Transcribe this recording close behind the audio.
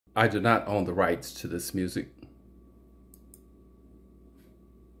I do not own the rights to this music.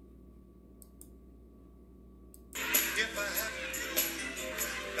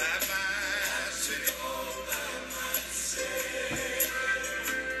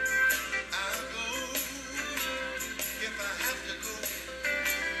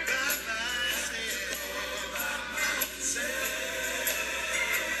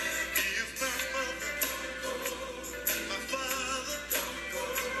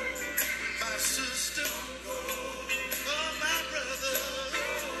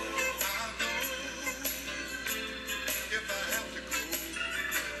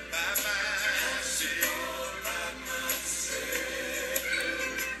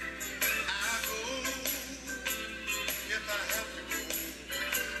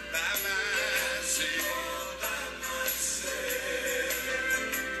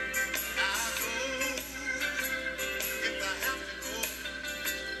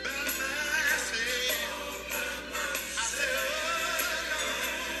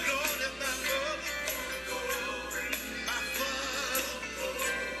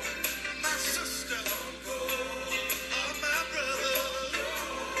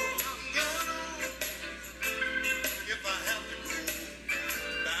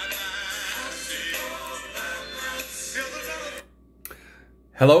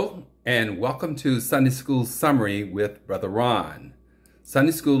 Hello and welcome to Sunday School Summary with Brother Ron.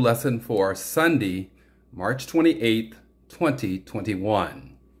 Sunday School lesson for Sunday, March 28th,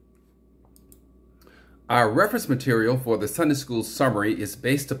 2021. Our reference material for the Sunday School Summary is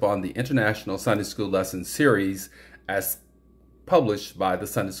based upon the International Sunday School Lesson Series as published by the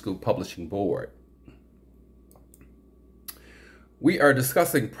Sunday School Publishing Board. We are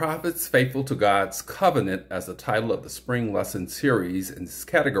discussing Prophets Faithful to God's Covenant as the title of the Spring Lesson Series, and is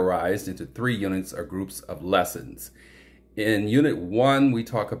categorized into 3 units or groups of lessons. In Unit 1, we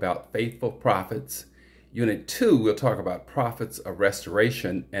talk about faithful prophets. Unit 2, we'll talk about prophets of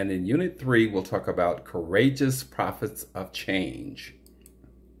restoration. And in Unit 3, we'll talk about courageous prophets of change.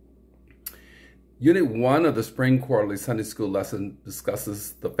 Unit 1 of the Spring Quarterly Sunday School lesson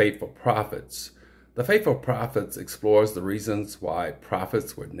discusses the faithful prophets. The Faithful Prophets explores the reasons why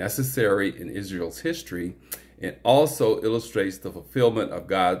prophets were necessary in Israel's history and also illustrates the fulfillment of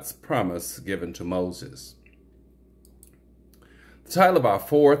God's promise given to Moses. The title of our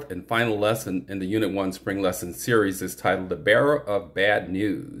 4th and final lesson in the Unit 1 Spring Lesson series is titled The Bearer of Bad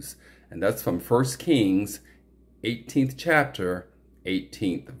News, and that's from 1 Kings 18th chapter,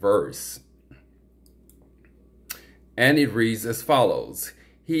 18th verse. And it reads as follows.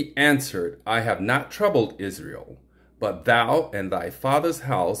 He answered, I have not troubled Israel, but thou and thy father's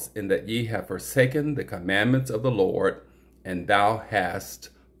house, in that ye have forsaken the commandments of the Lord, and thou hast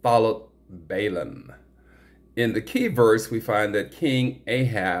followed Balaam. In the key verse, we find that King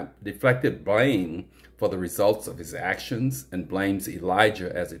Ahab deflected blame for the results of his actions and blames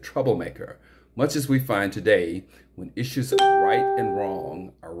Elijah as a troublemaker, much as we find today when issues of right and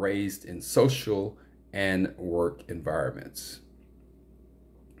wrong are raised in social and work environments.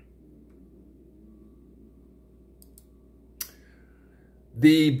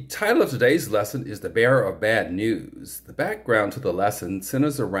 The title of today's lesson is The Bearer of Bad News. The background to the lesson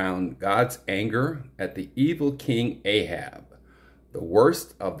centers around God's anger at the evil King Ahab, the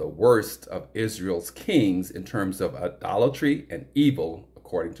worst of Israel's kings in terms of idolatry and evil,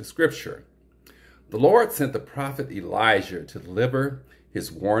 according to Scripture. The Lord sent the prophet Elijah to deliver his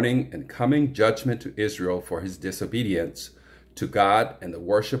warning and coming judgment to Israel for his disobedience to God and the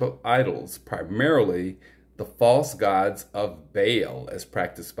worship of idols, primarily the false gods of Baal as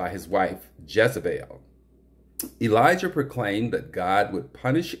practiced by his wife Jezebel. Elijah proclaimed that God would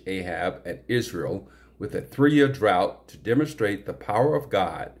punish Ahab and Israel with a 3-year drought to demonstrate the power of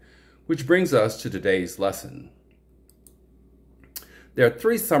God, which brings us to today's lesson. There are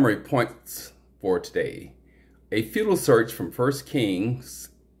 3 summary points for today. A futile search from 1 Kings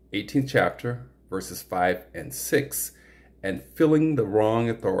 18th chapter, verses 5 and 6, and filling the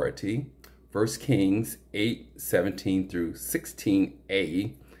wrong authority, 1 Kings 8:17 through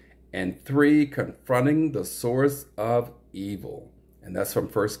 16a, and 3, confronting the source of evil. And that's from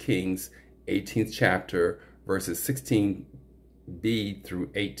 1 Kings 18th chapter, verses 16b through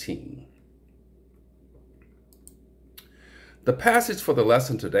 18. The passage for the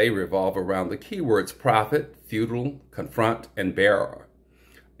lesson today revolve around the keywords prophet, futile, confront, and bearer.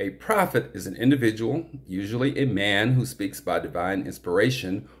 A prophet is an individual, usually a man who speaks by divine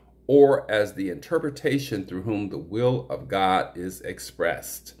inspiration or as the interpretation through whom the will of God is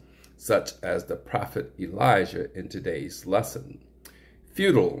expressed, such as the prophet Elijah in today's lesson.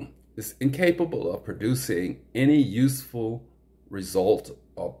 Futile is incapable of producing any useful result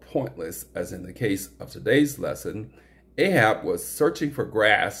or pointless, as in the case of today's lesson. Ahab was searching for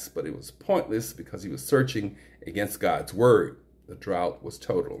grass, but it was pointless because he was searching against God's word. The drought was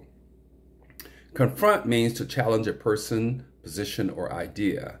total. Confront means to challenge a person, position, or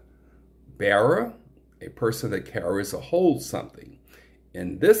idea. Bearer, a person that carries or holds something.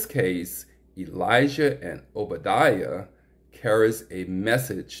 In this case, Elijah and Obadiah carries a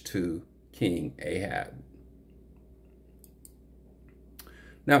message to King Ahab.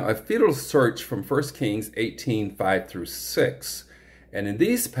 Now, a futile search from 1 Kings 18, 5 through 6. And in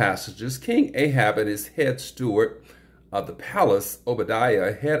these passages, King Ahab and his head steward of the palace,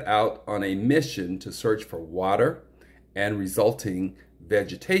 Obadiah, head out on a mission to search for water and resulting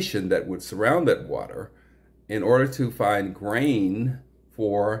vegetation that would surround that water in order to find grain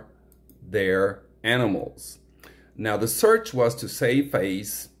for their animals. Now, the search was to save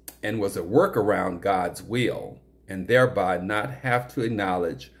face and was a work around God's will, and thereby not have to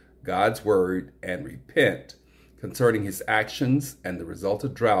acknowledge God's word and repent concerning his actions and the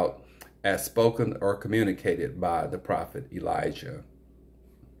resultant drought as spoken or communicated by the prophet Elijah.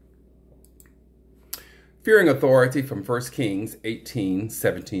 Fearing authority from 1 Kings 18,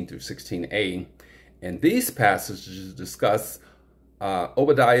 17 through 16a. And these passages discuss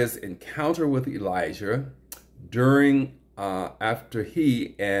Obadiah's encounter with Elijah during after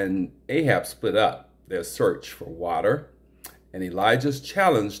he and Ahab split up their search for water, and Elijah's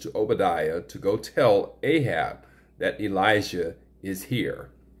challenge to Obadiah to go tell Ahab that Elijah is here.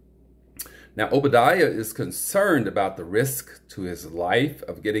 Now, Obadiah is concerned about the risk to his life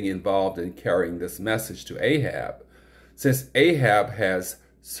of getting involved in carrying this message to Ahab, since Ahab has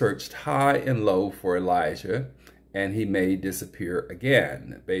searched high and low for Elijah, and he may disappear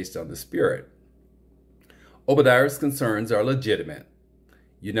again based on the Spirit. Obadiah's concerns are legitimate.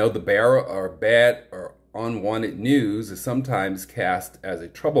 You know, the bearer of bad or unwanted news is sometimes cast as a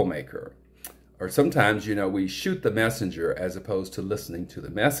troublemaker. Or sometimes, you know, we shoot the messenger as opposed to listening to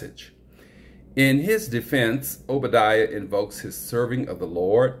the message. In his defense, Obadiah invokes his serving of the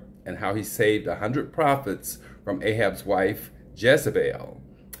Lord and how he saved 100 prophets from Ahab's wife, Jezebel,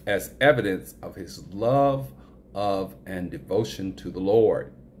 as evidence of his love of and devotion to the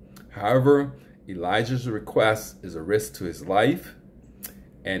Lord. However, Elijah's request is a risk to his life,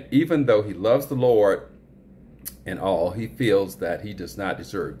 and even though he loves the Lord and all, he feels that he does not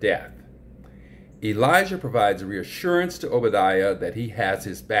deserve death. Elijah provides a reassurance to Obadiah that he has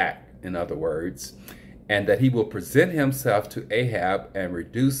his back, in other words, and that he will present himself to Ahab and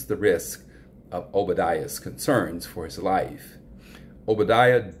reduce the risk of Obadiah's concerns for his life.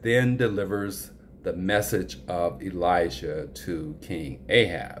 Obadiah then delivers the message of Elijah to King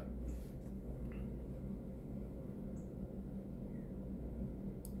Ahab.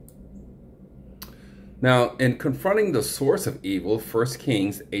 Now, in confronting the source of evil, 1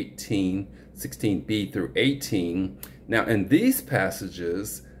 Kings 18, 16b through 18, now in these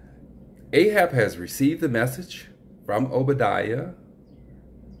passages, Ahab has received the message from Obadiah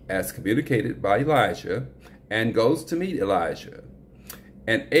as communicated by Elijah and goes to meet Elijah.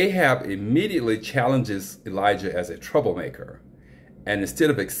 And Ahab immediately challenges Elijah as a troublemaker. And instead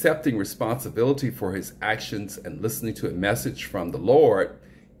of accepting responsibility for his actions and listening to a message from the Lord,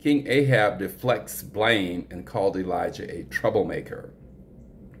 King Ahab deflects blame and called Elijah a troublemaker.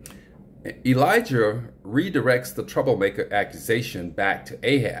 Elijah redirects the troublemaker accusation back to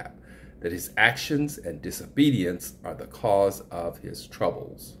Ahab, that his actions and disobedience are the cause of his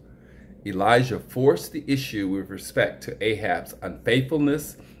troubles. Elijah forced the issue with respect to Ahab's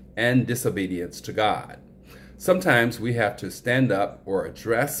unfaithfulness and disobedience to God. Sometimes we have to stand up or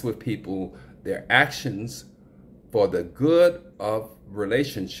address with people their actions for the good of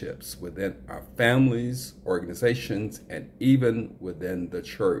relationships within our families, organizations, and even within the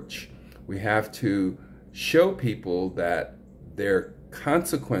church. We have to show people that their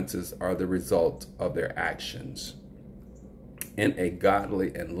consequences are the result of their actions in a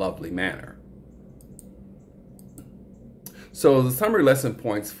godly and lovely manner. So the summary lesson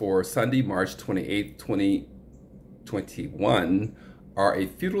points for Sunday, March 28, 2021 are a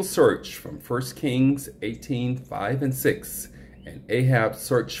futile search from 1 Kings 18, 5 and 6, and Ahab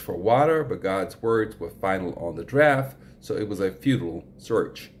searched for water, but God's words were final on the draft, so it was a futile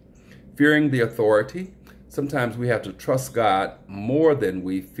search. Fearing the authority, sometimes we have to trust God more than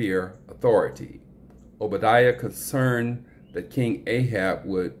we fear authority. Obadiah, concerned that King Ahab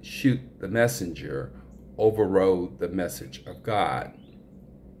would shoot the messenger, overrode the message of God.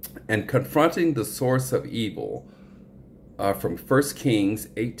 And confronting the source of evil from 1 Kings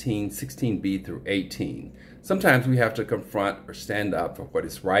 18, 16b through 18. Sometimes we have to confront or stand up for what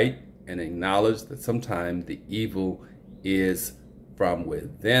is right and acknowledge that sometimes the evil is from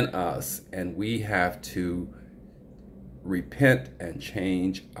within us, and we have to repent and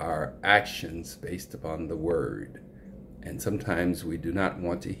change our actions based upon the word. And sometimes we do not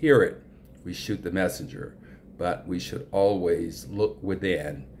want to hear it. We shoot the messenger, but we should always look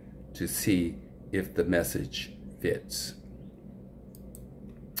within to see if the message fits.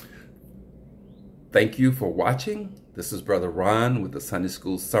 Thank you for watching. This is Brother Ron with the Sunday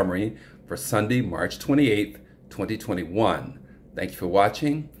School Summary for Sunday, March 28th, 2021. Thank you for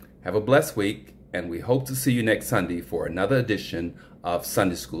watching. Have a blessed week, and we hope to see you next Sunday for another edition of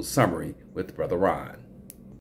Sunday School Summary with Brother Ron.